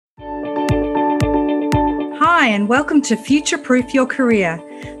Hi, and welcome to Future Proof Your Career,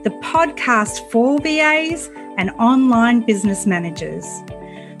 the podcast for VAs and online business managers.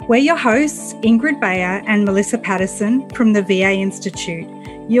 We're your hosts, Ingrid Bayer and Melissa Patterson from the VA Institute,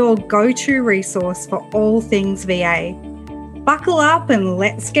 your go-to resource for all things VA. Buckle up and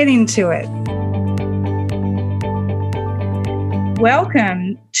let's get into it.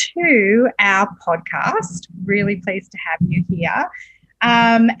 Welcome to our podcast. Really pleased to have you here.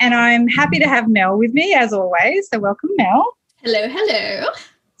 And I'm happy to have Mel with me as always. So welcome, Mel. Hello, hello.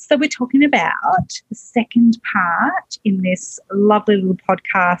 So we're talking about the second part in this lovely little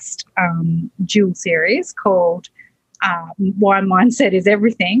podcast dual series called Why Mindset is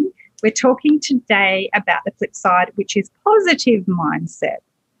Everything. We're talking today about the flip side, which is positive mindset.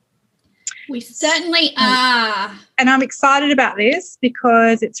 We certainly are. And I'm excited about this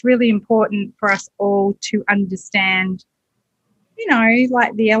because it's really important for us all to understand, you know,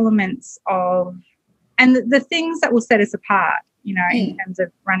 like the elements of and the things that will set us apart, you know, in terms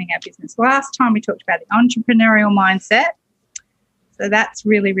of running our business. Last time we talked about the entrepreneurial mindset. So that's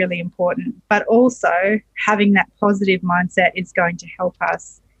really, really important. But also having that positive mindset is going to help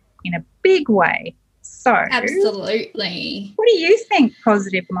us in a big way. So absolutely. What do you think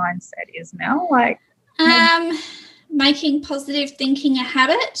positive mindset is, Mel? Making positive thinking a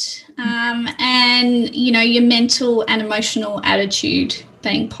habit, and, you know, your mental and emotional attitude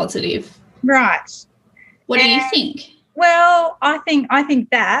being positive. Right. What do you think? Well, I think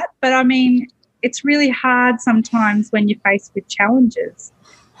that, but I mean, it's really hard sometimes when you're faced with challenges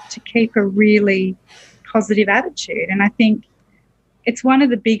to keep a really positive attitude. And I think it's one of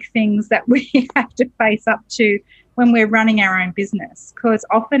the big things that we have to face up to when we're running our own business, because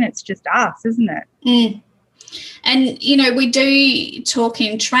often it's just us, isn't it? And, you know, we do talk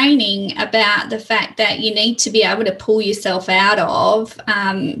in training about the fact that you need to be able to pull yourself out of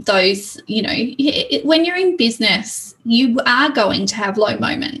those, you know, when you're in business, you are going to have low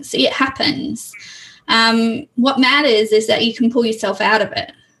moments. It happens. What matters is that you can pull yourself out of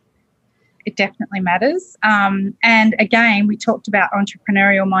it. It definitely matters. And again, we talked about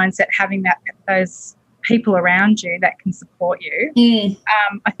entrepreneurial mindset, having those people around you that can support you.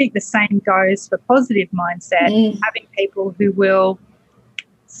 I think the same goes for positive mindset, having people who will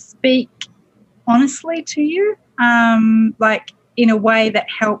speak honestly to you, like in a way that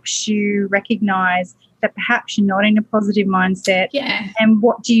helps you recognise that perhaps you're not in a positive mindset. Yeah. And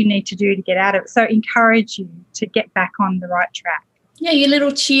what do you need to do to get out of it? So encourage you to get back on the right track. Yeah, your little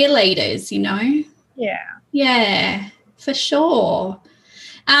cheerleaders, you know. Yeah, for sure.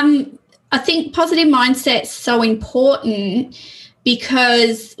 I think positive mindset's so important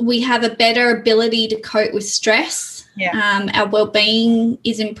because we have a better ability to cope with stress. Yeah. Our well-being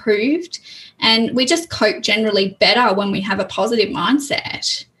is improved, and we just cope generally better when we have a positive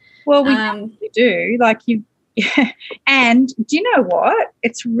mindset. Well, we do. Like you, and do you know what?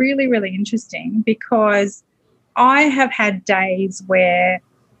 It's really, really interesting because I have had days where,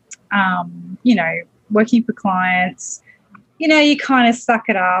 you know, working for clients, you know, you kind of suck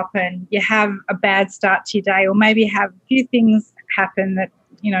it up and you have a bad start to your day, or maybe have a few things happen that,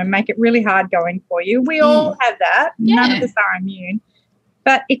 you know, make it really hard going for you. We all have that. Yeah. None of us are immune.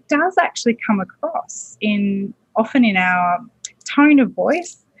 But it does actually come across often in our tone of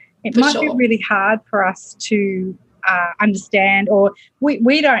voice. It might be really hard for us to understand, or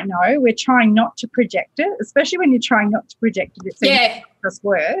we don't know. We're trying not to project it, especially when you're trying not to project it. It seems just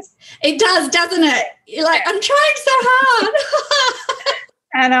worse. It does, doesn't it? You're like, I'm trying so hard.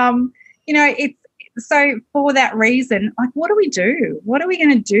 And, you know, it's so for that reason, like, what do we do? What are we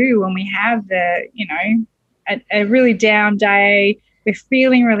going to do when we have you know, a really down day? We're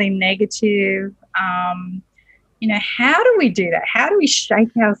feeling really negative. You know, how do we do that? How do we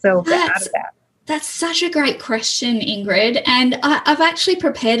shake ourselves out of that? That's such a great question, Ingrid, and I've actually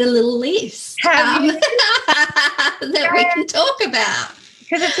prepared a little list that we can talk about.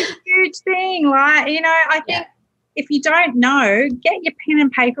 Because it's a huge thing, right? You know, I think if you don't know, get your pen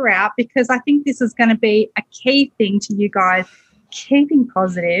and paper out, because I think this is going to be a key thing to you guys, keeping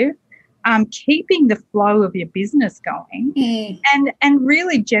positive, keeping the flow of your business going, and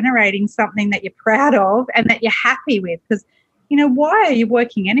really generating something that you're proud of and that you're happy with. Because, you know, why are you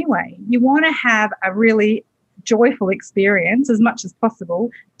working anyway? You want to have a really joyful experience as much as possible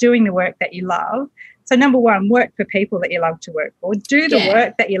doing the work that you love. So, number one, work for people that you love to work for. Do the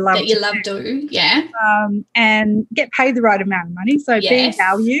work that you love to do. Yeah. And get paid the right amount of money. So be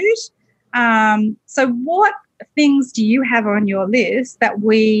valued. So what things do you have on your list that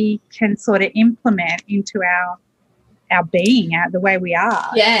we can sort of implement into our being, the way we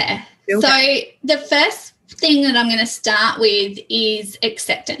are? Yeah. So the first thing that I'm going to start with is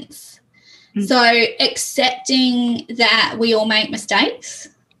acceptance. So accepting that we all make mistakes.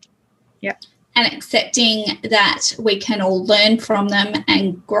 Yep. And accepting that we can all learn from them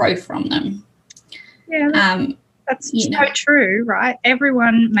and grow from them. Yeah, that's so true, right?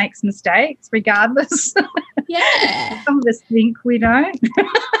 Everyone makes mistakes regardless. Yeah. Some of us think we don't.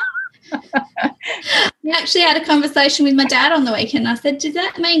 I actually had a conversation with my dad on the weekend. I said, does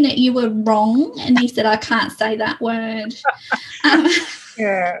that mean that you were wrong? And he said, I can't say that word.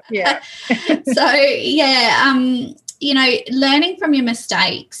 Yeah. So, learning from your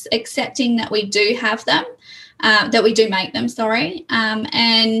mistakes, accepting that we do have them, that we do make them,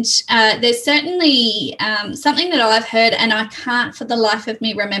 and there's certainly something that I've heard, and I can't for the life of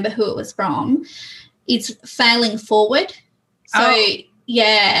me remember who it was from, is failing forward. So,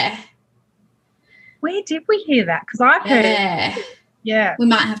 yeah. Where did we hear that? Because I've heard it. Yeah. We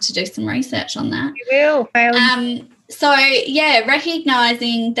might have to do some research on that. We will. Failing. So,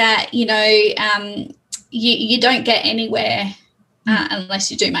 recognising that, you don't get anywhere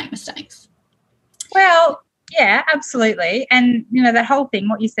unless you do make mistakes. Well, yeah, absolutely. And, that whole thing,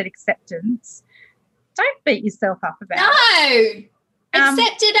 what you said, acceptance, don't beat yourself up about it. No.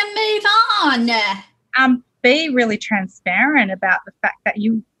 Accept it and move on. Be really transparent about the fact that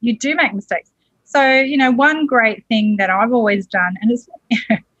you do make mistakes. So, one great thing that I've always done, and it's,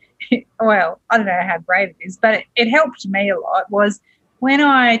 well, I don't know how great it is, but it helped me a lot, was when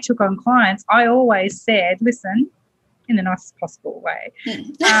I took on clients, I always said, listen, in the nicest possible way,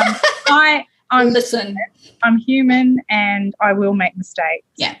 I'm human and I will make mistakes.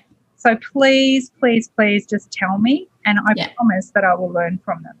 Yeah. So please, please, please just tell me, and I promise that I will learn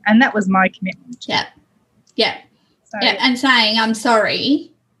from them. And that was my commitment. Yeah. Yeah. So, and saying, I'm sorry.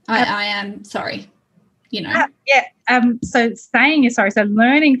 I am sorry, so saying you're sorry, so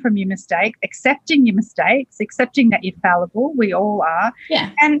learning from your mistake, accepting your mistakes, accepting that you're fallible, we all are,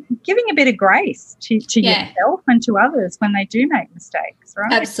 and giving a bit of grace to yourself and to others when they do make mistakes,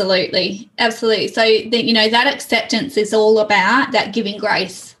 right? Absolutely. So, that acceptance is all about that giving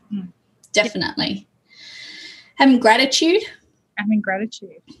grace, definitely. Having gratitude,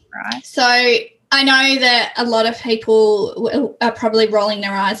 right? So I know that a lot of people are probably rolling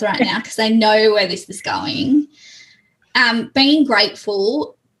their eyes right now because they know where this is going. Being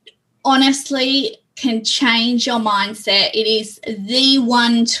grateful, honestly, can change your mindset. It is the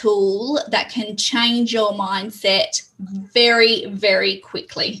one tool that can change your mindset very, very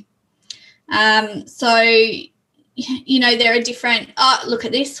quickly. There are different, look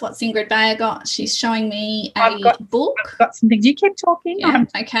at this, what's Ingrid Bayer got? She's showing me a book. I've got some things. You keep talking. Yeah,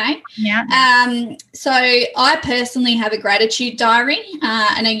 okay. Yeah. So I personally have a gratitude diary,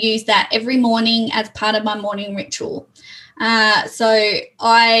 and I use that every morning as part of my morning ritual. I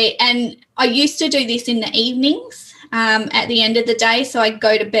used to do this in the evenings at the end of the day, so I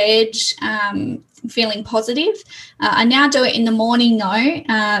go to bed feeling positive. I now do it in the morning though,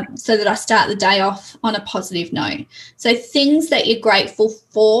 so that I start the day off on a positive note. So things that you're grateful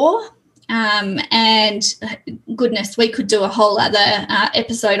for, and goodness, we could do a whole other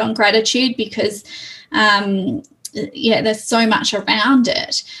episode on gratitude because there's so much around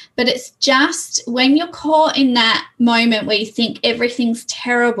it. But it's just when you're caught in that moment where you think everything's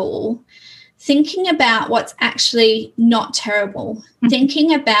terrible, thinking about what's actually not terrible,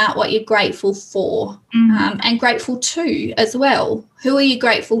 thinking about what you're grateful for, and grateful to as well. Who are you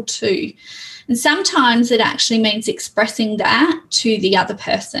grateful to? And sometimes it actually means expressing that to the other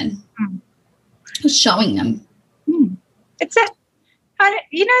person, showing them. It's that,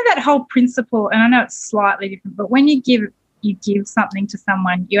 that whole principle, and I know it's slightly different, but when you give something to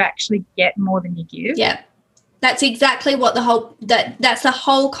someone, you actually get more than you give. Yeah. That's exactly what that's the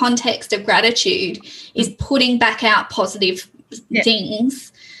whole context of gratitude, is putting back out positive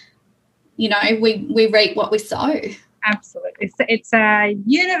things. We reap what we sow. Absolutely. It's a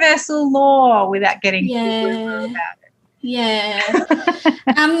universal law without getting too about it. Yeah.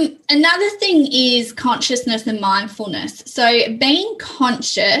 Another thing is consciousness and mindfulness. So being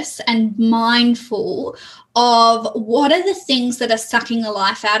conscious and mindful of what are the things that are sucking the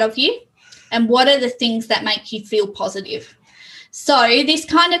life out of you, and what are the things that make you feel positive. So this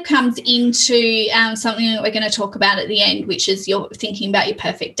kind of comes into something that we're going to talk about at the end, which is you're thinking about your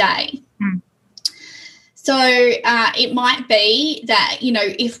perfect day. So it might be that,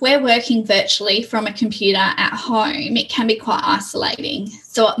 if we're working virtually from a computer at home, it can be quite isolating.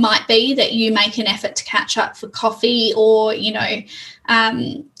 So it might be that you make an effort to catch up for coffee or,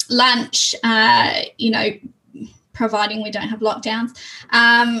 lunch, providing we don't have lockdowns,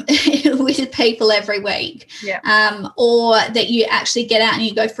 with people every week. Yeah. Or that you actually get out and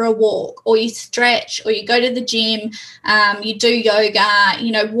you go for a walk, or you stretch, or you go to the gym, you do yoga,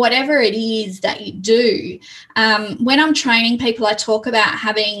 you know, whatever it is that you do. When I'm training people, I talk about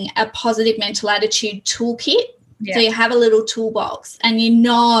having a positive mental attitude toolkit. Yeah. So you have a little toolbox, and you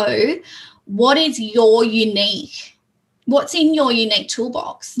know what is your unique, what's in your unique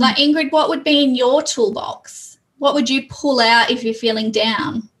toolbox. Like, Ingrid, what would be in your toolbox? What would you pull out if you're feeling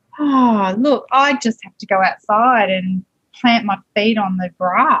down? Oh, look, I just have to go outside and plant my feet on the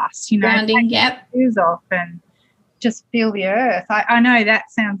grass, you know, Grounding, take yep. my shoes off and just feel the earth. I know that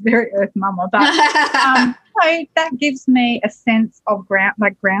sounds very earth mama, but so that gives me a sense of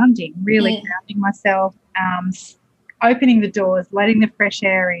grounding, really grounding myself, opening the doors, letting the fresh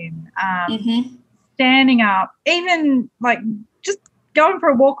air in, standing up, even like just going for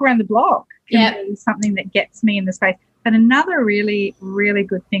a walk around the block can be something that gets me in the space. But another really, really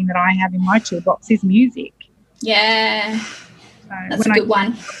good thing that I have in my toolbox is music. Yeah, so that's a good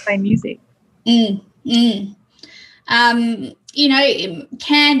one. Play music. You know,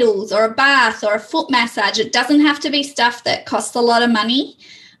 candles or a bath or a foot massage. It doesn't have to be stuff that costs a lot of money.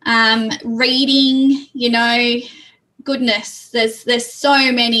 Reading, you know, goodness, there's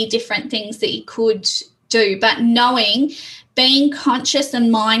so many different things that you could do, but being conscious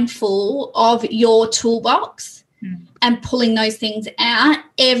and mindful of your toolbox and pulling those things out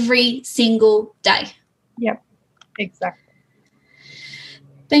every single day. Yep, exactly.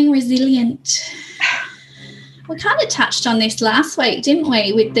 Being resilient. We kind of touched on this last week, didn't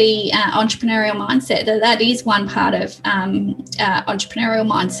we, with the entrepreneurial mindset, that is one part of entrepreneurial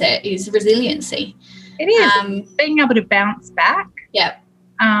mindset is resiliency. It is. Being able to bounce back. Yeah.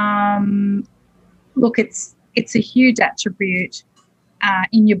 Look, it's a huge attribute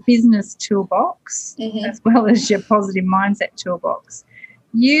in your business toolbox as well as your positive mindset toolbox.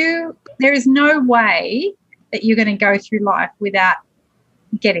 There is no way that you're going to go through life without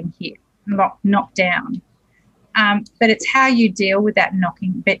getting hit, knocked down. But it's how you deal with that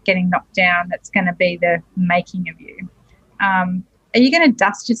getting knocked down that's going to be the making of you. Are you going to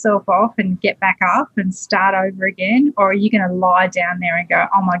dust yourself off and get back up and start over again, or are you going to lie down there and go,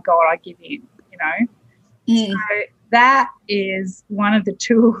 oh, my God, I give in, you know? So that is one of the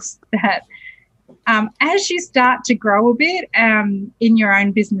tools that as you start to grow a bit in your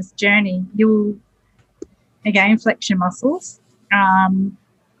own business journey, you'll, again, flex your muscles,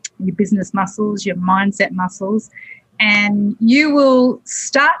 your business muscles, your mindset muscles, and you will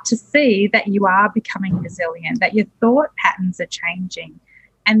start to see that you are becoming resilient, that your thought patterns are changing,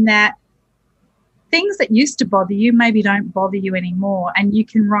 and that things that used to bother you maybe don't bother you anymore, and you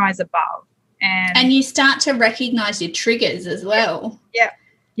can rise above. And you start to recognise your triggers as well. Yeah.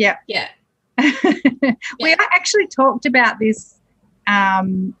 We actually talked about this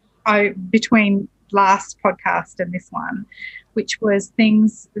between last podcast and this one, which was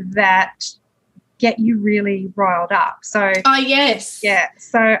things that get you really riled up. So yes. Yeah.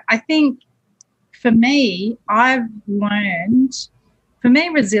 So I think for me, I've learned,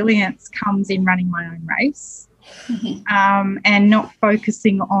 resilience comes in running my own race and not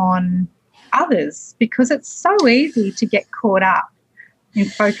focusing on others, because it's so easy to get caught up in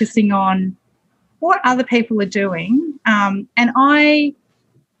focusing on what other people are doing. And I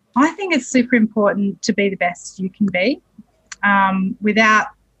think it's super important to be the best you can be without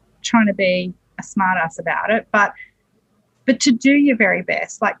trying to be a smart ass about it, but to do your very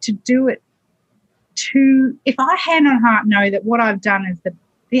best, like to do it if I hand on heart know that what I've done is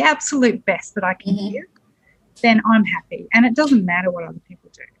the absolute best that I can give, then I'm happy, and it doesn't matter what other people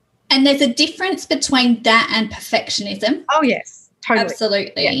do. And there's a difference between that and perfectionism. Oh, yes, totally.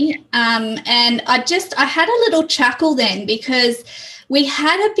 Absolutely. Yeah. And I had a little chuckle then, because we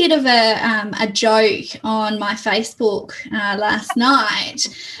had a bit of a joke on my Facebook last night.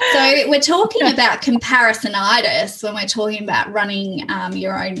 So we're talking about comparisonitis when we're talking about running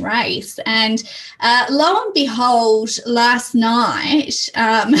your own race. And lo and behold, last night,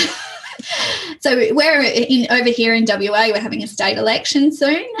 so we're over here in WA, we're having a state election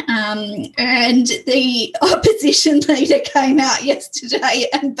soon, and the opposition leader came out yesterday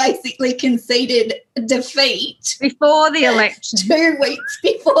and basically conceded defeat. Before the election. 2 weeks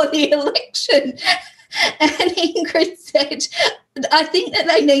before the election. And Ingrid said, I think that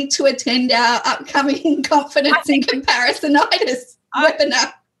they need to attend our upcoming confidence and comparisonitis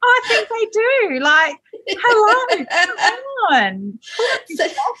webinar. I think they do. Like, hello, come on. Pull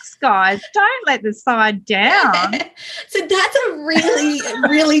up box, guys. Don't let the side down. So that's a really,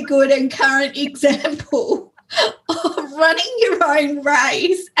 really good and current example of running your own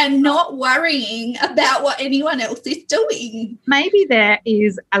race and not worrying about what anyone else is doing. Maybe there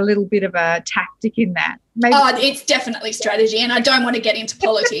is a little bit of a tactic in that. Maybe. Oh, it's definitely strategy, and I don't want to get into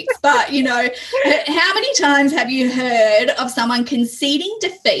politics, but, you know, how many times have you heard of someone conceding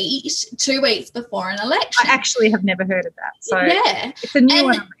defeat 2 weeks before an election? I actually have never heard of that. So yeah, it's a new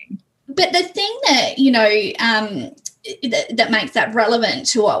one on me. But the thing that, you know, that makes that relevant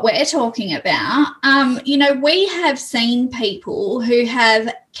to what we're talking about, you know, we have seen people who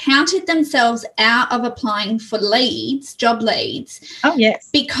have counted themselves out of applying for leads, job leads. Oh, yes.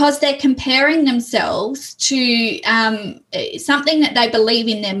 Because they're comparing themselves to something that they believe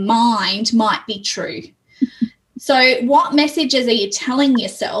in their mind might be true. So what messages are you telling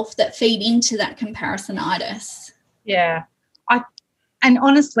yourself that feed into that comparisonitis? Yeah. And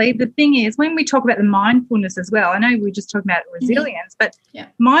honestly, the thing is, when we talk about the mindfulness as well, I know we were just talking about resilience, but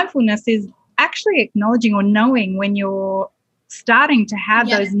mindfulness is actually acknowledging or knowing when you're starting to have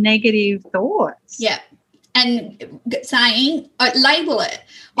those negative thoughts. Yeah. And saying, label it.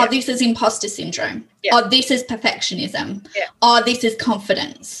 Oh, this is imposter syndrome. Oh, this is perfectionism. Oh, this is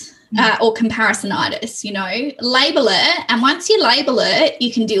confidence or comparisonitis, you know. Label it. And once you label it,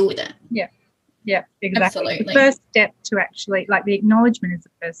 you can deal with it. Yeah. Yeah, exactly. Absolutely. The first step to actually, like, the acknowledgement is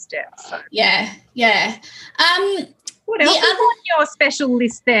the first step. So. Yeah. What else is on your special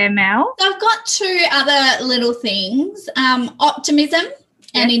list there, Mel? I've got 2 other little things, optimism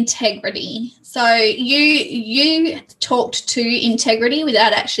and integrity. So you talked to integrity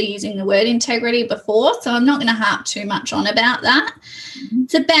without actually using the word integrity before, so I'm not going to harp too much on about that. Mm-hmm.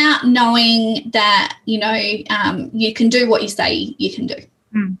 It's about knowing that, you know, you can do what you say you can do.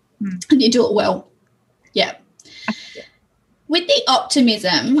 And you do it well. Yeah. With the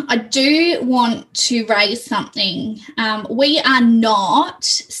optimism, I do want to raise something. We are not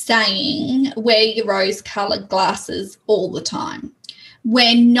saying wear your rose-coloured glasses all the time.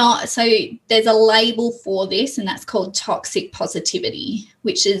 We're not. So there's a label for this, and that's called toxic positivity,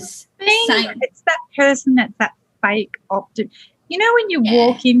 which is saying it's that person that's that fake optimism. You know, when you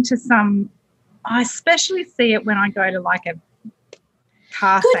walk into I especially see it when I go to like a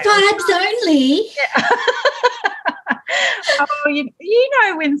car good vibes only. Yeah. Oh, you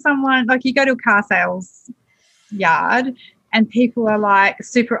know, when someone, like, you go to a car sales yard and people are like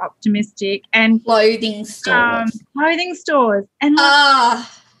super optimistic, and clothing stores and like,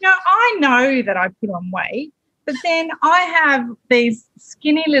 you know, I know that I put on weight, but then I have these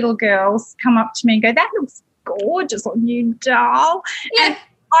skinny little girls come up to me and go, "That looks gorgeous on you, doll." And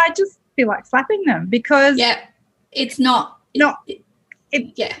I just feel like slapping them because it's not.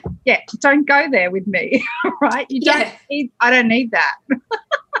 Don't go there with me, right? I don't need that.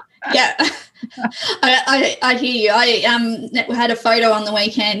 I hear you. I had a photo on the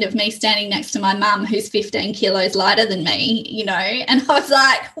weekend of me standing next to my mum, who's 15 kilos lighter than me, you know, and I was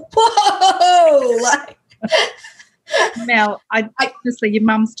like, whoa, like. Mel, honestly, your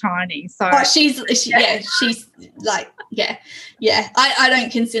mum's tiny, so she's like, I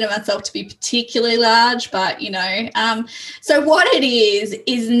don't consider myself to be particularly large, but, you know, so what it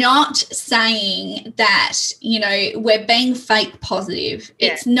is not saying that, you know, we're being fake positive.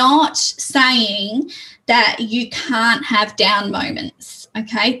 It's not saying that you can't have down moments.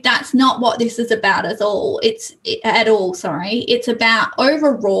 Okay, that's not what this is about at all. It's about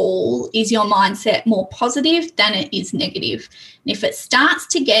overall, is your mindset more positive than it is negative? And if it starts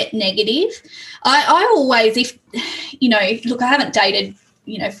to get negative, I always, if, you know, look, I haven't dated,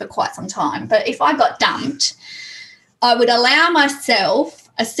 you know, for quite some time, but if I got dumped, I would allow myself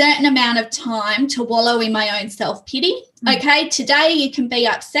a certain amount of time to wallow in my own self-pity. Okay, today you can be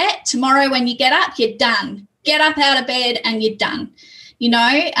upset. Tomorrow when you get up, you're done. Get up out of bed and you're done. You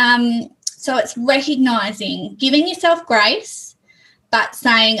know, so it's recognising, giving yourself grace, but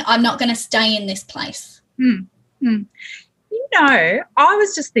saying, I'm not going to stay in this place. You know, I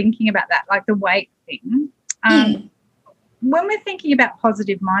was just thinking about that, like the weight thing. When we're thinking about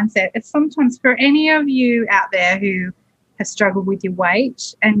positive mindset, it's sometimes, for any of you out there who have struggled with your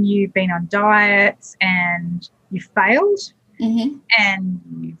weight and you've been on diets and you failed, and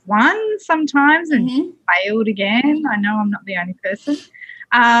you've won sometimes and failed again. I know I'm not the only person.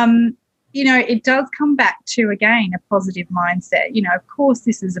 You know, it does come back to, again, a positive mindset. You know, of course,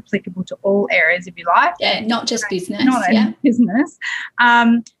 this is applicable to all areas of your life. Yeah, not just business. Not only business.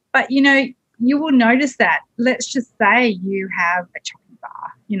 But, you know, you will notice that. Let's just say you have a chocolate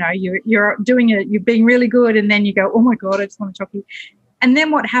bar. You know, you're doing it, you're being really good, and then you go, oh, my God, I just want a chocolate. And then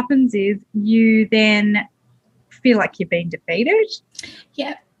what happens is you then feel like you're being defeated.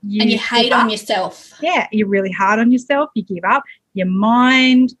 Yeah. And you hate on yourself. Yeah, you're really hard on yourself. You give up. your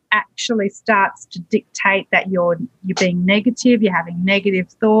mind actually starts to dictate that you're being negative, you're having negative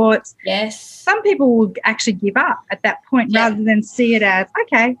thoughts. Yes. Some people will actually give up at that point rather than see it as,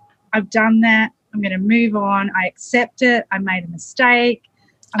 okay, I've done that, I'm going to move on, I accept it, I made a mistake.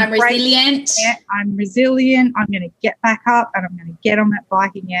 I'm resilient. Yeah, I'm resilient. I'm going to get back up and I'm going to get on that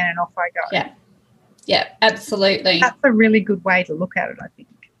bike again and off I go. Yeah. Yeah, absolutely. That's a really good way to look at it, I think.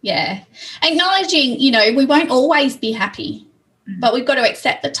 Yeah. Acknowledging, we won't always be happy, but we've got to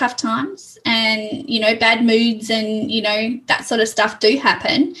accept the tough times and, bad moods and, that sort of stuff do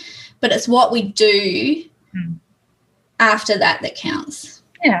happen. But it's what we do after that counts.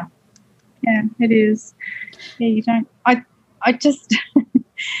 Yeah. Yeah, it is. Yeah, you don't – I just –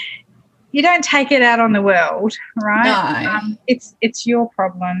 you don't take it out on the world, right? No. It's your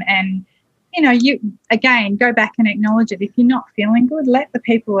problem and, you, again, go back and acknowledge it. If you're not feeling good, let the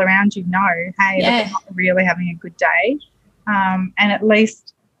people around you know, hey, look, I'm not really having a good day, and at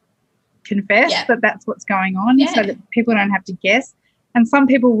least confess that that's what's going on so that people don't have to guess. And some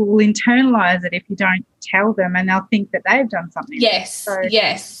people will internalise it if you don't tell them and they'll think that they've done something. Yes, so,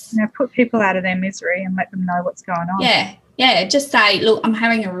 yes. Put people out of their misery and let them know what's going on. Yeah, yeah. Just say, look, I'm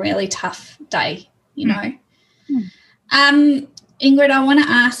having a really tough day, Ingrid, I want to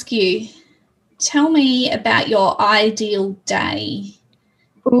ask you, tell me about your ideal day.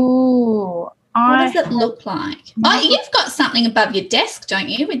 Ooh. What does it look like? You've got something above your desk, don't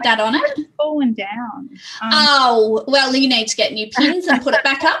you, with that on it? It's fallen down. Well, you need to get new pins and put it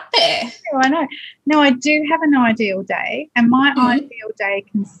back up there. Oh, I know. No, I do have an ideal day, and my ideal day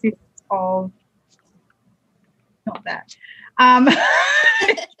consists of not that.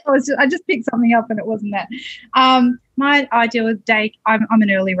 I just picked something up and it wasn't that. My ideal day, I'm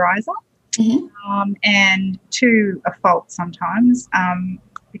an early riser, and to a fault sometimes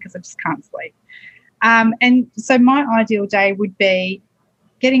because I just can't sleep. And so my ideal day would be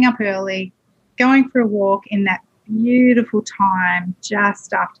getting up early, going for a walk in that beautiful time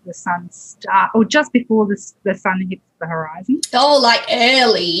just after the sun starts or just before the sun hits the horizon. Oh, like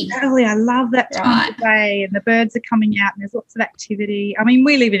early. Early. I love that time of day and the birds are coming out and there's lots of activity. I mean,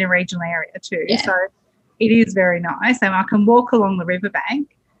 we live in a regional area too, so it is very nice and I can walk along the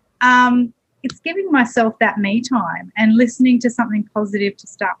riverbank. It's giving myself that me time and listening to something positive to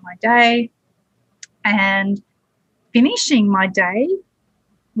start my day and finishing my day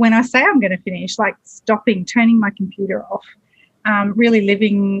when I say I'm going to finish, like stopping, turning my computer off, really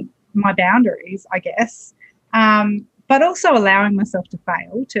living my boundaries, I guess, but also allowing myself to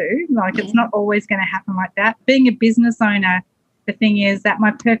fail too. Like it's not always going to happen like that. Being a business owner, the thing is that my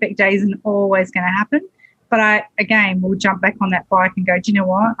perfect day isn't always going to happen. But I, again, will jump back on that bike and go, do you know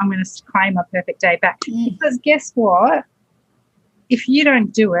what? I'm going to claim my perfect day back. Because guess what? If you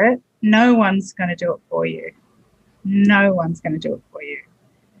don't do it, no one's going to do it for you. No one's going to do it for you.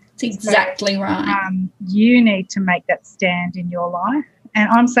 That's exactly right. You need to make that stand in your life. And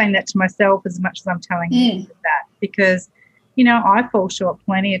I'm saying that to myself as much as I'm telling you that because, I fall short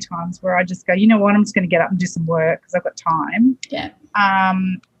plenty of times where I just go, you know what, I'm just going to get up and do some work because I've got time. Yeah.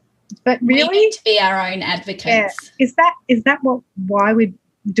 But really, we need to be our own advocates. Is that why we're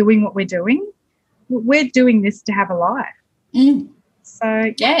doing what we're doing? We're doing this to have a life.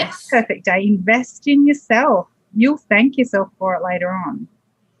 So yes, perfect day. Invest in yourself. You'll thank yourself for it later on.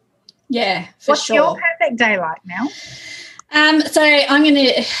 Yeah, What's your perfect day like, Mel? So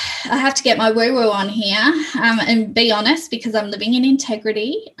I have to get my woo-woo on here and be honest because I'm living in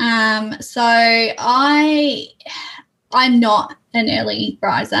integrity. So I'm not an early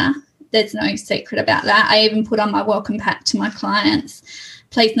riser. There's no secret about that. I even put on my welcome pack to my clients.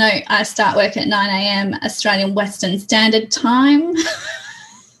 Please note I start work at 9 a.m. Australian Western Standard Time.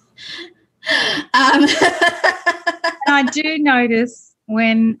 I do notice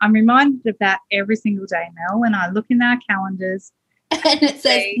when I'm reminded of that every single day, Mel, when I look in our calendars. And it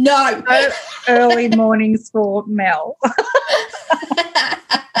says no. Early mornings for Mel.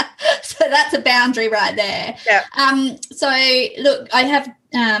 So that's a boundary right there. Yeah. So look, I have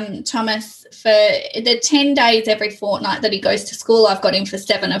Thomas for the 10 days every fortnight that he goes to school. I've got him for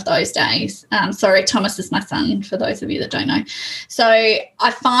 7 of those days. Sorry, Thomas is my son, for those of you that don't know. So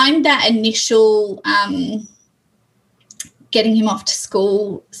I find that initial getting him off to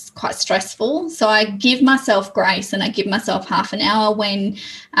school is quite stressful. So I give myself grace and I give myself half an hour when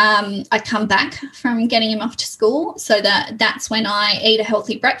I come back from getting him off to school, so that's when I eat a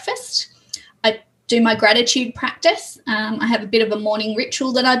healthy breakfast. I do my gratitude practice. I have a bit of a morning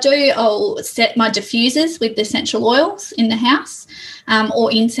ritual that I do. I'll set my diffusers with the essential oils in the house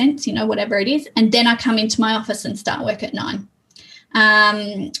or incense, whatever it is. And then I come into my office and start work at 9.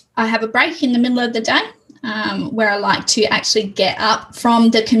 I have a break in the middle of the day. where I like to actually get up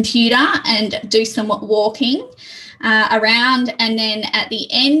from the computer and do some walking around. And then at the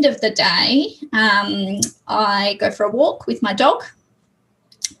end of the day, I go for a walk with my dog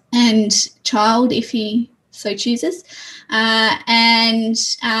and child, if he so chooses. I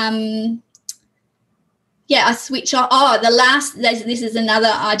switch on. This is another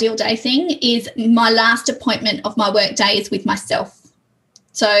ideal day thing, is my last appointment of my work day is with myself.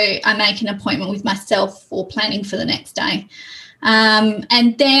 So I make an appointment with myself for planning for the next day.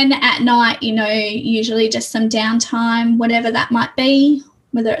 And then at night, usually just some downtime, whatever that might be,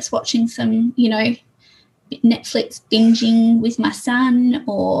 whether it's watching some, Netflix binging with my son,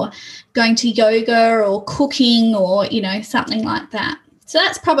 or going to yoga, or cooking, or, something like that. So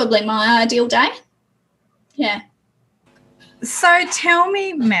that's probably my ideal day. Yeah. So tell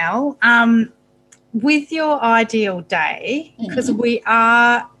me, Mel, with your ideal day, because we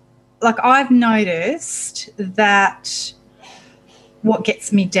are, I've noticed that what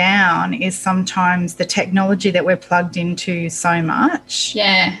gets me down is sometimes the technology that we're plugged into so much.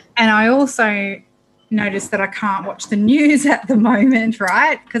 Yeah. And I also notice that I can't watch the news at the moment,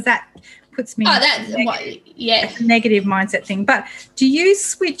 right? Because that puts me in a negative mindset thing. But do you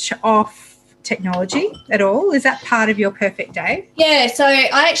switch off technology at all? Is that part of your perfect day? Yeah, so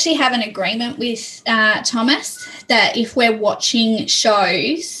I actually have an agreement with Thomas that if we're watching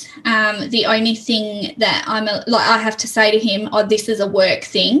shows, the only thing that I have to say to him, this is a work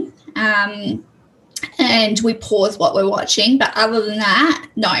thing, and we pause what we're watching. But other than that,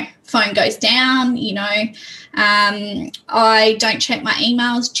 no, phone goes down, I don't check my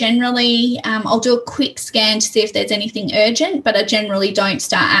emails generally. I'll do a quick scan to see if there's anything urgent, but I generally don't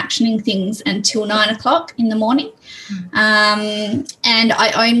start actioning things until 9 o'clock in the morning. And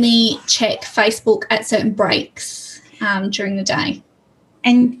I only check Facebook at certain breaks during the day.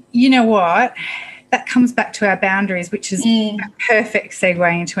 And you know what? That comes back to our boundaries, which is a perfect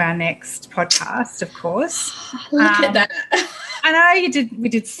segue into our next podcast, of course. Look at that. I know you did. We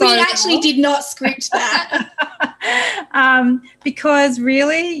did so. We actually did not script that. Because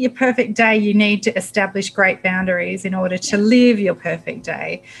really, your perfect day, you need to establish great boundaries in order to live your perfect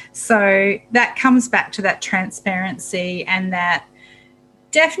day. So that comes back to that transparency and that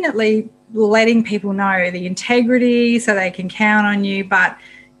definitely letting people know the integrity so they can count on you, but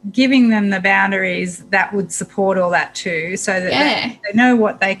giving them the boundaries that would support all that too, so that they know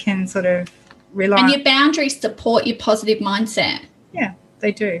what they can sort of rely on. And your boundaries support your positive mindset. Yeah,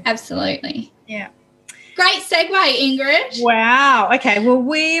 they do. Absolutely. Yeah. Great segue, Ingrid. Wow. Okay, well,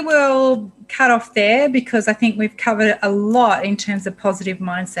 we will cut off there because I think we've covered a lot in terms of positive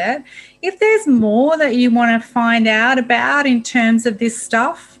mindset. If there's more that you want to find out about in terms of this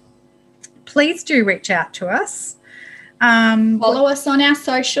stuff, please do reach out to us. Follow us on our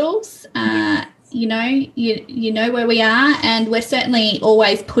socials. You know where we are, and we're certainly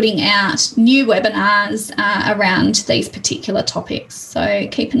always putting out new webinars around these particular topics. So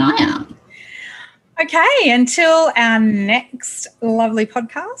keep an eye out. Okay, until our next lovely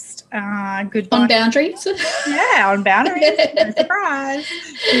podcast. Goodbye. On boundaries. Yeah, on boundaries. No surprise.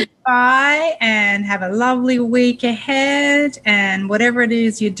 Goodbye, and have a lovely week ahead. And whatever it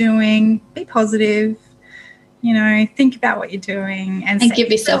is you're doing, be positive. Think about what you're doing. And give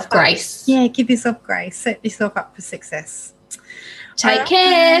yourself grace. Yeah, give yourself grace. Set yourself up for success. Take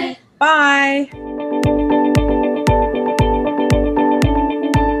care. Bye.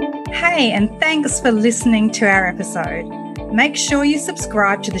 Hey, and thanks for listening to our episode. Make sure you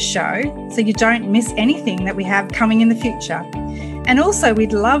subscribe to the show so you don't miss anything that we have coming in the future. And also,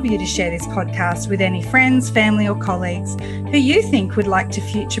 we'd love you to share this podcast with any friends, family, or colleagues who you think would like to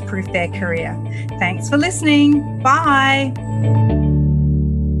future-proof their career. Thanks for listening. Bye.